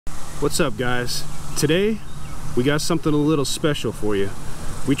What's up, guys? Today we got something a little special for you.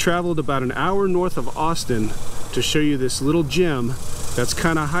 We traveled about an hour north of Austin to show you this little gem that's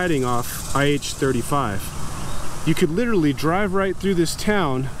kind of hiding off IH-35. You could literally drive right through this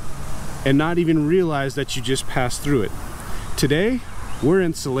town and not even realize that you just passed through it. Today we're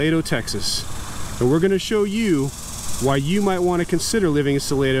in Salado, Texas, and we're going to show you why you might want to consider living in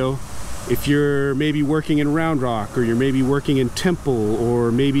Salado if you're maybe working in Round Rock, or you're maybe working in Temple,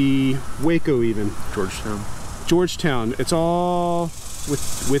 or maybe Waco even. Georgetown. It's all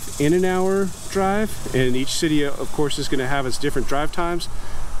within an hour drive, and each city of course is going to have its different drive times.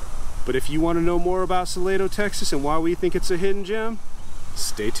 But if you want to know more about Salado, Texas and why we think it's a hidden gem,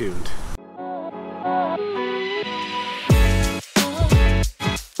 stay tuned.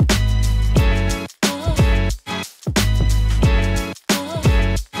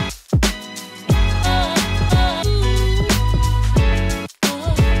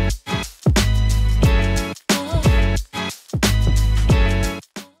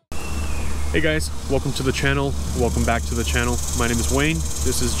 Hey guys, welcome to the channel. Welcome back to the channel. My name is Wayne.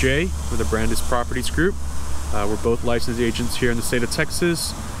 This is Jay with the Brandis Properties Group. We're both licensed agents here in the state of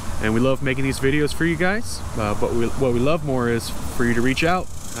Texas, and we love making these videos for you guys. But what we love more is for you to reach out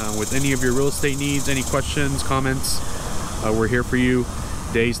with any of your real estate needs, any questions, comments. We're here for you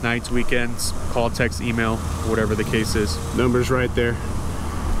days, nights, weekends, call, text, email, whatever the case is. Numbers right there.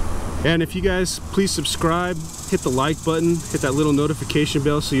 And if you guys please subscribe, hit the like button, hit that little notification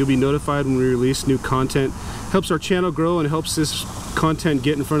bell so you'll be notified when we release new content. Helps our channel grow and helps this content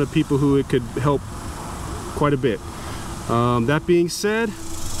get in front of people who it could help quite a bit. That being said,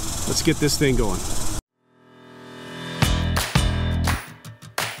 let's get this thing going.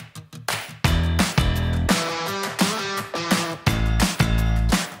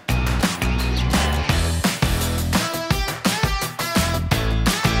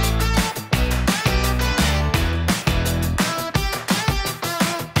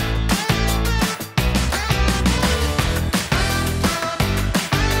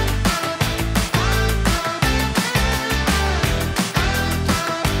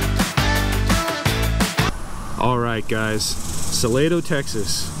 Alright guys, Salado,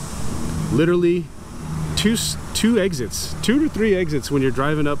 Texas. Literally two to three exits when you're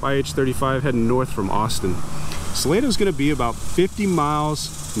driving up IH-35 heading north from Austin. Salado's going to be about 50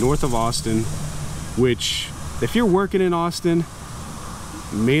 miles north of Austin, which if you're working in Austin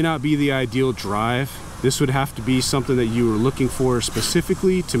may not be the ideal drive. This would have to be something that you were looking for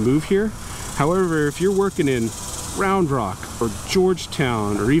specifically to move here. However, if you're working in Round Rock or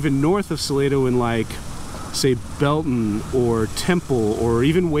Georgetown, or even north of Salado in like say Belton or Temple or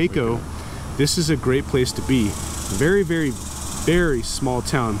even Waco, this is a great place to be. Very, very, very small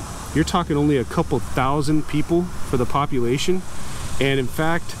town. You're talking only a couple thousand people for the population. And in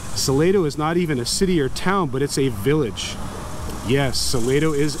fact, Salado is not even a city or town, but it's a village. Yes,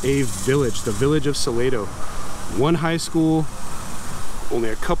 Salado is a village, the village of Salado. One high school, only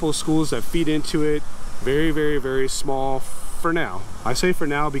a couple of schools that feed into it. Very, very, very small for now. I say for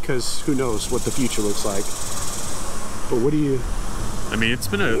now because who knows what the future looks like. But what do you... I mean, it's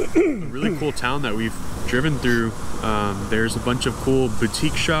been a really cool town that we've driven through. There's a bunch of cool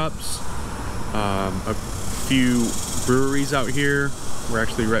boutique shops, a few breweries out here. We're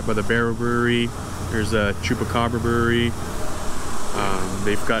actually right by the Barrel Brewery. There's a Chupacabra Brewery.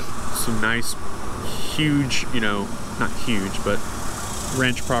 They've got some nice, huge, you know, not huge, but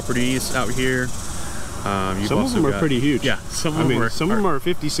ranch properties out here. Some of them are pretty huge. Yeah, some of them are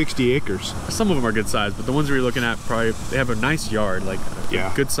 50, 60 acres. Some of them are good size, but the ones we're looking at probably, they have a nice yard, like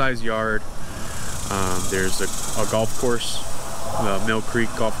a good sized yard. There's a golf course, Mill Creek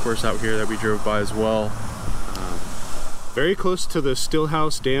golf course out here that we drove by as well. Very close to the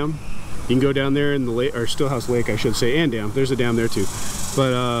Stillhouse Dam. You can go down there in the lake, or Stillhouse Lake I should say, and dam. There's a dam there too.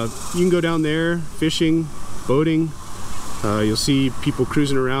 But you can go down there fishing, boating. You'll see people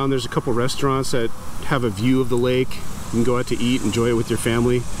cruising around. There's a couple restaurants that have a view of the lake. You can go out to eat, enjoy it with your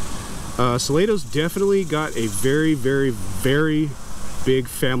family. Salado's definitely got a very, very, very big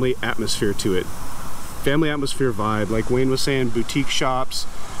family atmosphere to it. Family atmosphere vibe. Like Wayne was saying, boutique shops,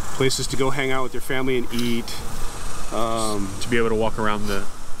 places to go hang out with your family and eat. To be able to walk around the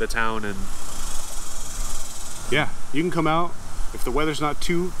town and... Yeah, you can come out if the weather's not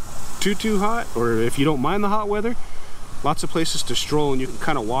too hot, or if you don't mind the hot weather. Lots of places to stroll, and you can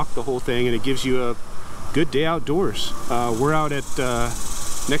kind of walk the whole thing, and it gives you a good day outdoors. We're out at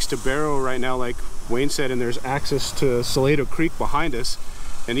next to Barrow right now, like Wayne said, and there's access to Salado Creek behind us.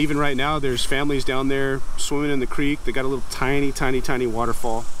 And even right now, there's families down there swimming in the creek. They got a little tiny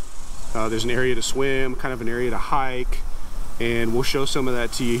waterfall. There's an area to swim, kind of an area to hike, and we'll show some of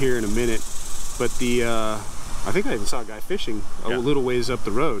that to you here in a minute. But the I think I even saw a guy fishing a little ways up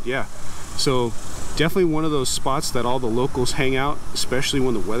the road. Yeah, so definitely one of those spots that all the locals hang out, especially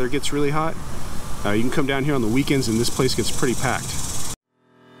when the weather gets really hot. You can come down here on the weekends and this place gets pretty packed.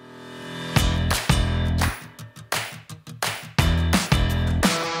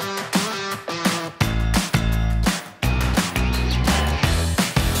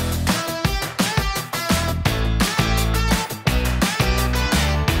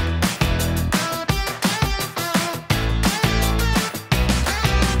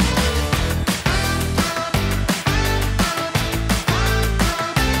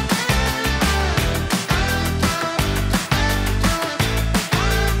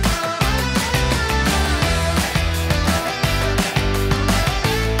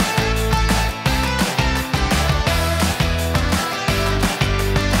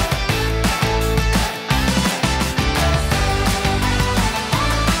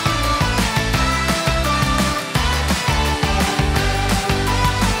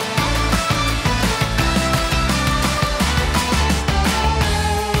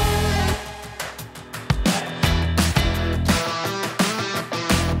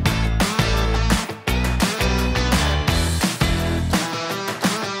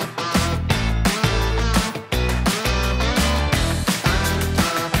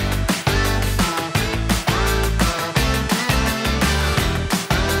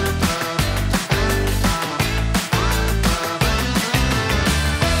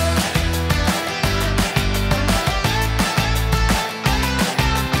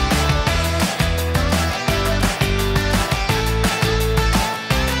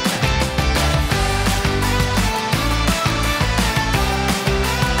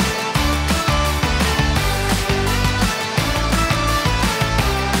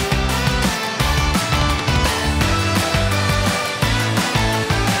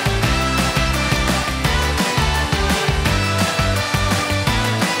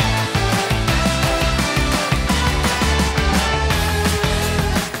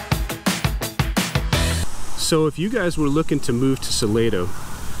 So if you guys were looking to move to Salado,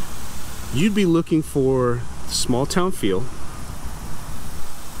 you'd be looking for small town feel.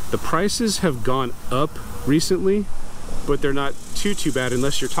 The prices have gone up recently, but they're not too bad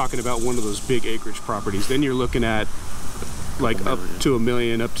unless you're talking about one of those big acreage properties. Then you're looking at like up to $1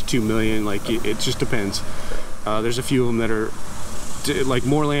 million, up to $2 million. Like it just depends. There's a few of them that are like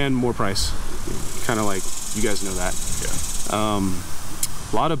more land, more price. Kind of like you guys know that. Yeah.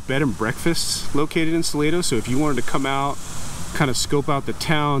 A lot of bed and breakfasts located in Salado, so if you wanted to come out, kind of scope out the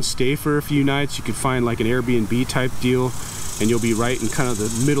town, stay for a few nights, you could find like an Airbnb type deal, and you'll be right in kind of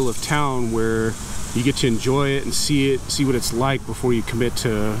the middle of town where you get to enjoy it and see what it's like before you commit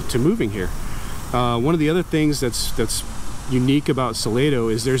to moving here. One of the other things that's unique about Salado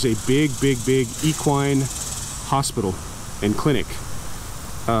is there's a big equine hospital and clinic.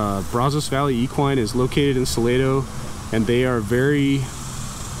 Brazos Valley Equine is located in Salado, and they're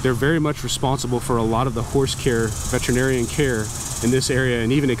very much responsible for a lot of the horse care, veterinarian care in this area,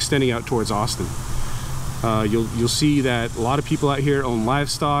 and even extending out towards Austin. You'll see that a lot of people out here own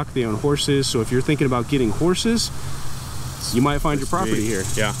livestock, they own horses, so if you're thinking about getting horses, you might find your property here.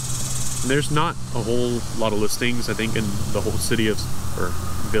 Yeah. There's not a whole lot of listings, I think, in the whole city or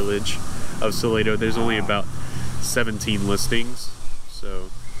village of Salado. There's only about 17 listings,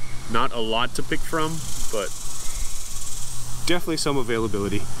 so not a lot to pick from, but definitely some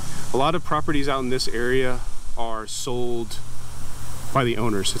availability. A lot of properties out in this area are sold by the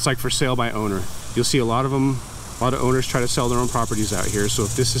owners. It's like for sale by owner. You'll see a lot of them, a lot of owners try to sell their own properties out here. So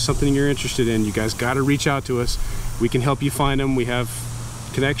if this is something you're interested in, you guys got to reach out to us. We can help you find them. We have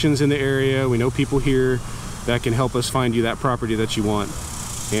connections in the area. We know people here that can help us find you that property that you want.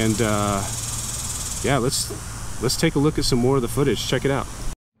 And yeah, let's take a look at some more of the footage. Check it out.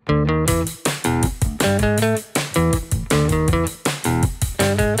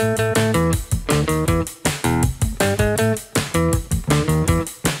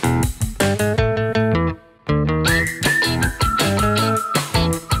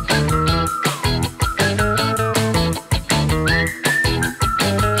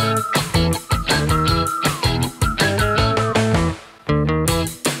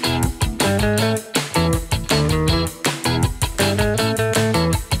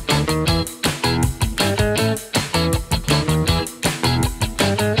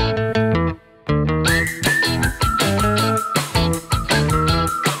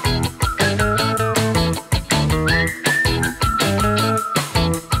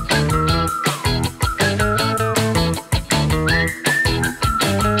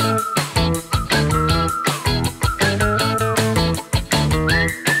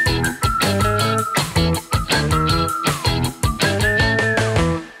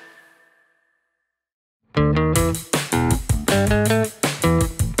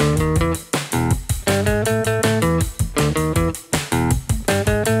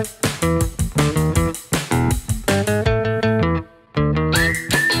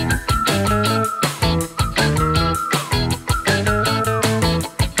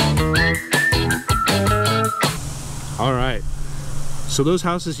 So those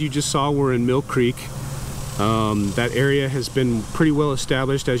houses you just saw were in Mill Creek. That area has been pretty well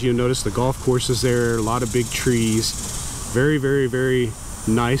established. As you notice, the golf course is there, a lot of big trees. Very, very, very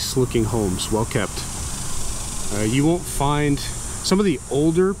nice looking homes, well kept. You won't find, some of the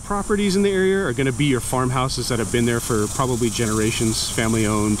older properties in the area are going to be your farmhouses that have been there for probably generations, family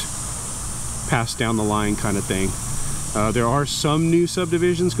owned, passed down the line kind of thing. There are some new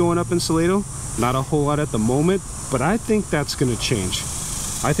subdivisions going up in Salado, not a whole lot at the moment, but I think that's going to change.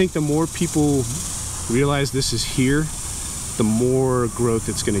 I think the more people realize this is here, the more growth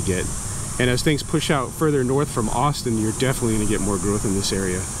it's going to get. And as things push out further north from Austin, you're definitely going to get more growth in this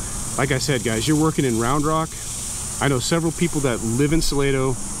area. Like I said, guys, you're working in Round Rock. I know several people that live in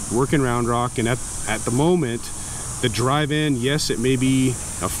Salado, work in Round Rock, and at the moment, the drive in, yes, it may be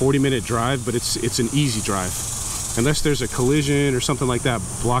a 40-minute drive, but it's an easy drive. Unless there's a collision or something like that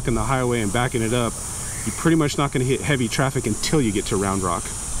blocking the highway and backing it up, you're pretty much not going to hit heavy traffic until you get to Round Rock.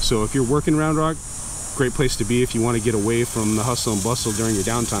 So if you're working Round Rock, great place to be if you want to get away from the hustle and bustle during your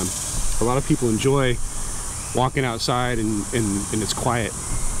downtime. A lot of people enjoy walking outside and it's quiet.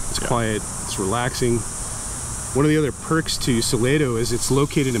 It's quiet, it's relaxing. One of the other perks to Salado is it's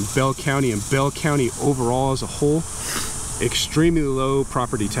located in Bell County, and Bell County overall as a whole, extremely low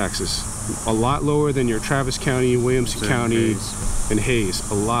property taxes. A lot lower than your Travis County, Williamson County, and Hayes.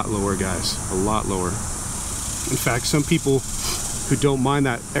 A lot lower, guys, a lot lower. In fact, some people who don't mind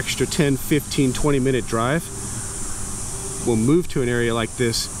that extra 10, 15, 20-minute drive will move to an area like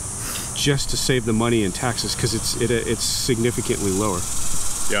this just to save the money in taxes, because it's significantly lower.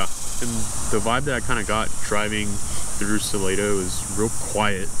 Yeah, and the vibe that I kind of got driving through Salado is real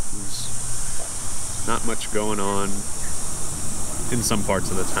quiet. There's not much going on in some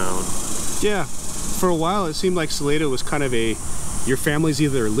parts of the town. Yeah, for a while it seemed like Salado was kind of your family's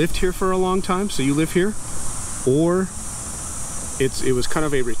either lived here for a long time, so you live here, or it was kind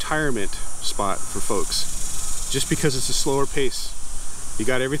of a retirement spot for folks, just because it's a slower pace. You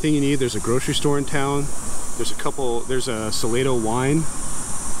got everything you need. There's a grocery store in town. There's a Salado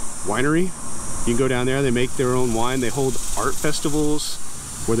winery. You can go down there, they make their own wine. They hold art festivals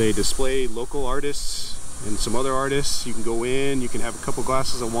where they display local artists and some other artists. You can go in, you can have a couple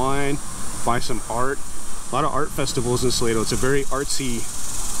glasses of wine, buy some art. A lot of art festivals in Salado. It's a very artsy,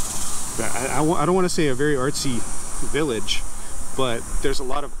 I don't want to say a very artsy village, but there's a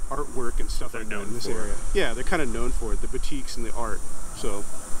lot of artwork and stuff like that in this area. Yeah, they're kind of known for it, the boutiques and the art. So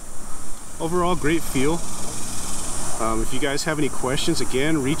overall, great feel. If you guys have any questions,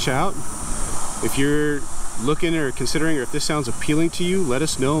 again, reach out. If you're looking or considering, or if this sounds appealing to you, let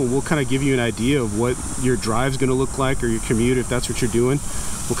us know, and we'll kind of give you an idea of what your drive's going to look like, or your commute, if that's what you're doing.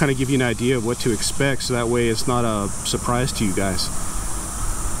 We'll kind of give you an idea of what to expect, so that way it's not a surprise to you guys.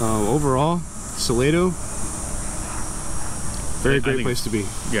 Overall, Salado, very great place to be.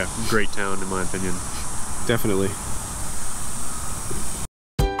 Yeah, great town in my opinion. Definitely.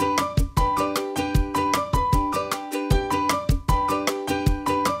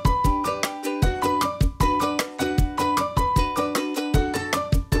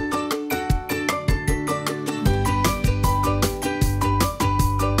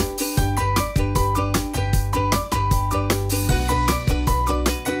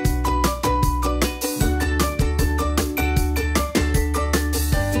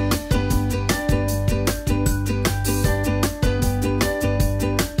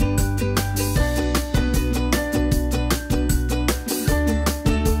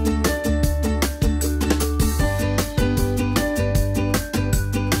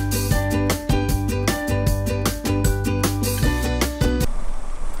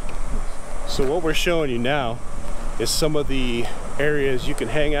 So what we're showing you now is some of the areas you can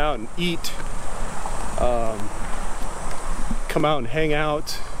hang out and eat, come out and hang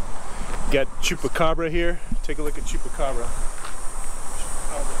out. You got Chupacabra here. Take a look at Chupacabra.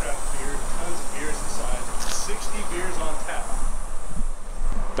 Beer, tons of beers inside. 60 beers on tap.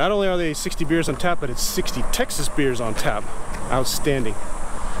 Not only are they 60 beers on tap, but it's 60 Texas beers on tap. Outstanding.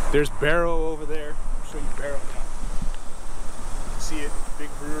 There's Barrow over there. I'll show you Barrow now. You can see it, big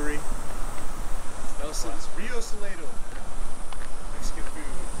brewery. Nelson's Rio Salado. Mexican food.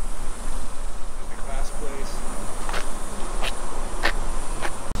 Big glass place.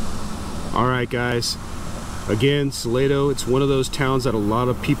 Alright guys, again, Salado, it's one of those towns that a lot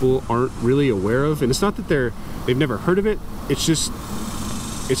of people aren't really aware of, and it's not that they've never heard of it, it's just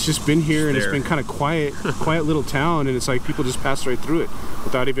been here, and it's been kind of quiet little town, and it's like people just pass right through it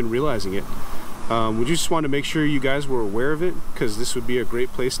without even realizing it. We just wanted to make sure you guys were aware of it, because this would be a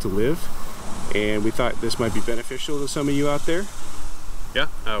great place to live, and we thought this might be beneficial to some of you out there. Yeah,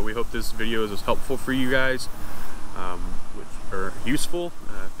 we hope this video is helpful for you guys with or useful.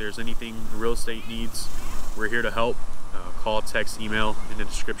 If there's anything real estate needs, we're here to help. Call, text, email in the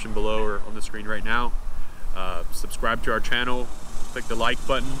description below or on the screen right now. Subscribe to our channel, click the like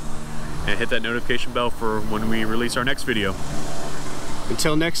button, and hit that notification bell for when we release our next video.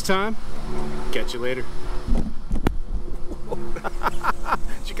 Until next time, catch you later.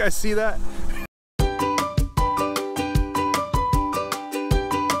 Did you guys see that?